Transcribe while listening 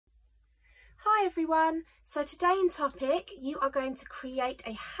Hi everyone, so today in Topic you are going to create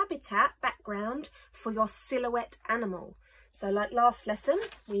a habitat background for your silhouette animal. So like last lesson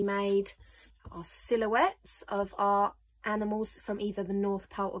we made our silhouettes of our animals from either the North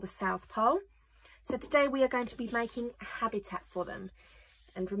Pole or the South Pole. So today we are going to be making a habitat for them.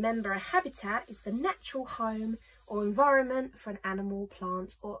 And remember, a habitat is the natural home or environment for an animal,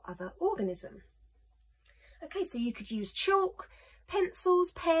 plant or other organism. Okay, so you could use chalk,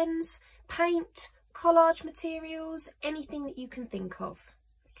 pencils, pens, paint, collage materials, anything that you can think of.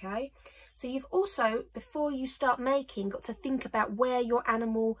 Okay, so you've also, before you start making, got to think about where your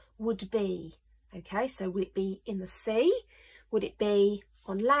animal would be. Okay, so would it be in the sea? Would it be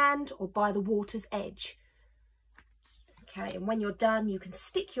on land or by the water's edge? Okay, and when you're done, you can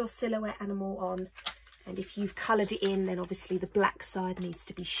stick your silhouette animal on, and if you've coloured it in, then obviously the black side needs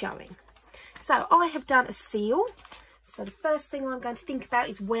to be showing. So I have done a seal. So the first thing I'm going to think about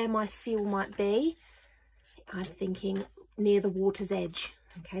is where my seal might be. I'm thinking near the water's edge,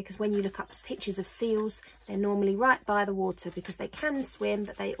 okay, because when you look up pictures of seals, they're normally right by the water because they can swim,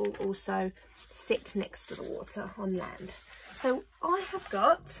 but they also sit next to the water on land. So I have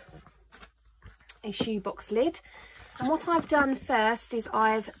got a shoebox lid, and what I've done first is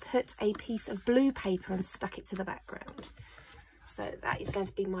I've put a piece of blue paper and stuck it to the background. So that is going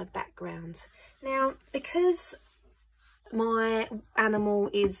to be my background. Now, because my animal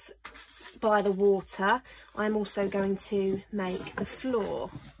is by the water, I'm also going to make the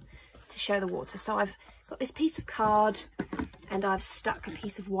floor to show the water. So I've got this piece of card and I've stuck a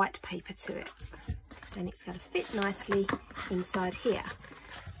piece of white paper to it, and it's going to fit nicely inside here,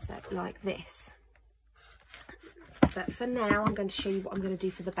 so like this. But for now I'm going to show you what I'm going to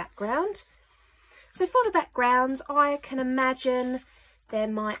do for the background. So for the background, I can imagine there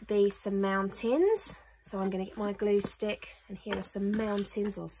might be some mountains. So I'm going to get my glue stick, and here are some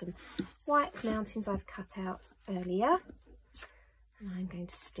mountains, or some white mountains I've cut out earlier. And I'm going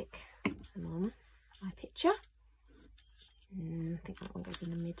to stick them on my picture. I think that one goes in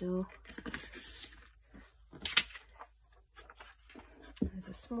the middle. There's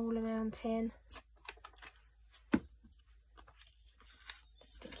a smaller mountain.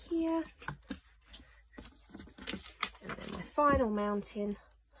 Stick here. And then my final mountain.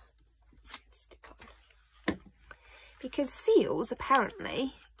 Because seals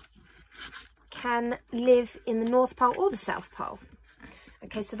apparently can live in the North Pole or the South Pole.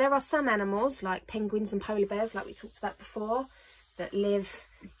 Okay, so there are some animals like penguins and polar bears, like we talked about before, that live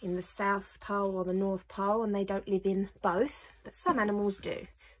in the South Pole or the North Pole, and they don't live in both, but some animals do,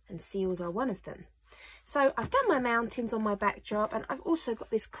 and seals are one of them. So I've done my mountains on my backdrop, and I've also got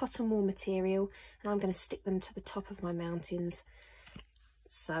this cotton wool material, and I'm going to stick them to the top of my mountains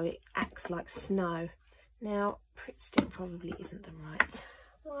so it acts like snow. Now, Pritt stick probably isn't the right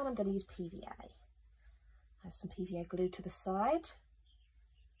one. I'm going to use PVA. I have some PVA glue to the side.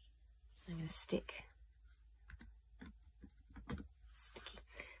 I'm going to stick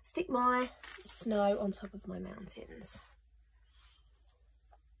my snow on top of my mountains.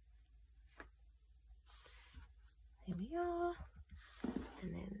 There we are.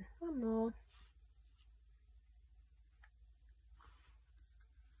 And then one more.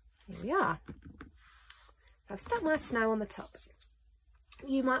 Here we are. I've stuck my snow on the top.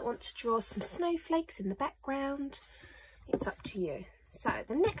 You might want to draw some snowflakes in the background. It's up to you. So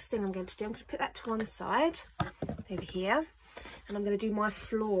the next thing I'm going to do, I'm going to put that to one side over here, and I'm going to do my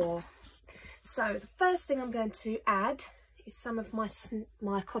floor. So the first thing I'm going to add is some of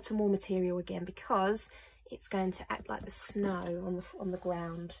my cotton wool material again, because it's going to act like the snow on the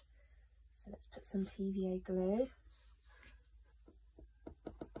ground. So let's put some PVA glue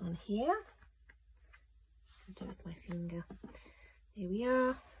on here. Do it with my finger. There we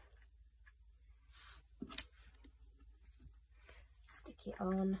are. Stick it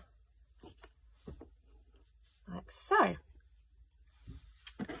on like so.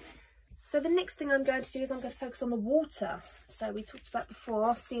 So the next thing I'm going to do is I'm going to focus on the water. So we talked about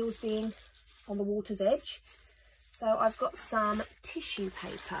before seals being on the water's edge. So I've got some tissue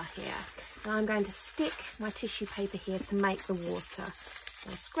paper here, and I'm going to stick my tissue paper here to make the water.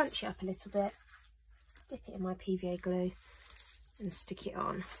 I'll scrunch it up a little bit, dip it in my PVA glue and stick it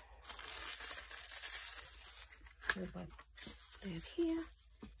on. Hold my bag here.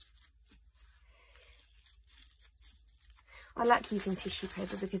 I like using tissue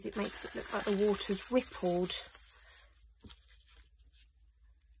paper because it makes it look like the water's rippled.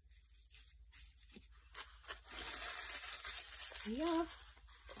 There we are.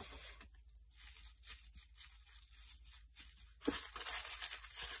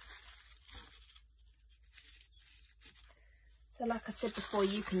 So like I said before,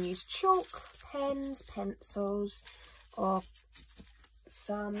 you can use chalk, pens, pencils, or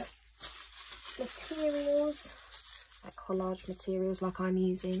some materials, like collage materials like I'm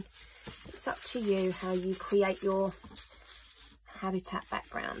using. It's up to you how you create your habitat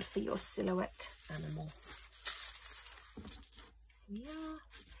background for your silhouette animal. Here we are.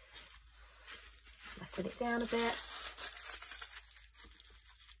 Flatten it down a bit.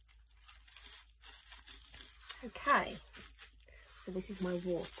 Okay, so this is my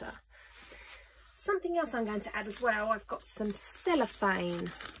water. Something else I'm going to add as well, I've got some cellophane.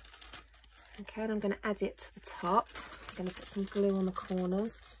 Okay, and I'm going to add it to the top. I'm going to put some glue on the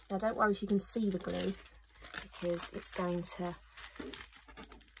corners. Now don't worry if you can see the glue, because it's going to,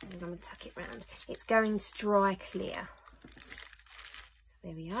 I'm going to tuck it round. It's going to dry clear. So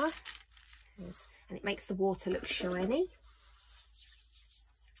there we are. And it makes the water look shiny.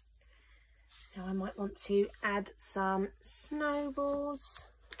 Now I might want to add some snowballs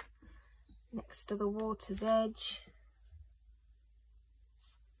next to the water's edge.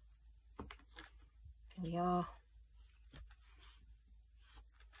 There we are.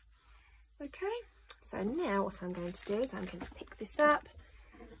 Okay, so now what I'm going to do is I'm going to pick this up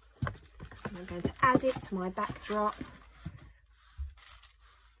and I'm going to add it to my backdrop,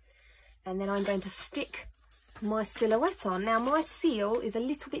 and then I'm going to stick my silhouette on. Now my seal is a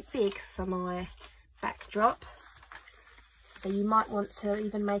little bit big for my backdrop, so you might want to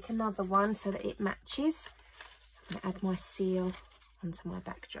even make another one so that it matches. So I'm going to add my seal onto my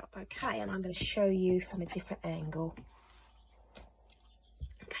backdrop. Okay, and I'm going to show you from a different angle.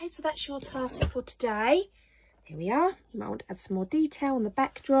 Okay, so that's your task for today. Here we are. You might want to add some more detail on the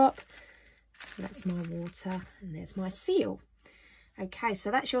backdrop. So that's my water and there's my seal. Okay, so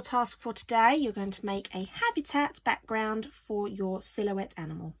that's your task for today. You're going to make a habitat background for your silhouette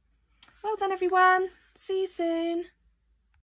animal. Well done, everyone. See you soon.